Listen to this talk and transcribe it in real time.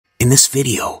this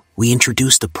video, we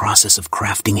introduce the process of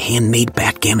crafting handmade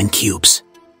backgammon cubes.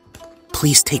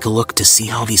 Please take a look to see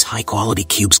how these high-quality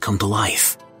cubes come to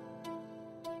life.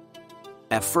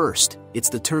 At first, it's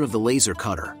the turn of the laser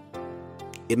cutter.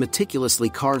 It meticulously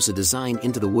carves a design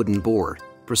into the wooden board,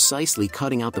 precisely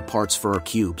cutting out the parts for our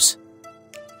cubes.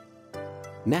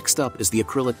 Next up is the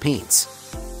acrylic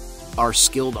paints. Our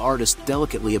skilled artist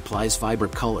delicately applies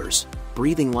vibrant colors,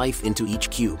 breathing life into each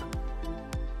cube.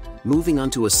 Moving on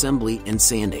to assembly and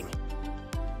sanding.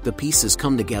 The pieces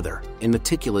come together, and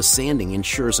meticulous sanding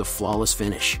ensures a flawless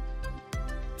finish.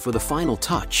 For the final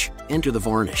touch, enter the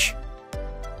varnish.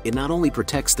 It not only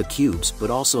protects the cubes but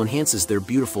also enhances their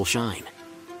beautiful shine.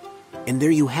 And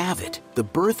there you have it, the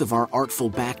birth of our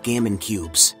Artful Backgammon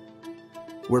Cubes,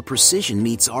 where precision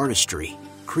meets artistry,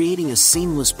 creating a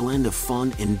seamless blend of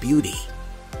fun and beauty.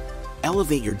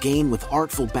 Elevate your game with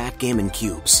Artful Backgammon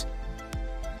Cubes.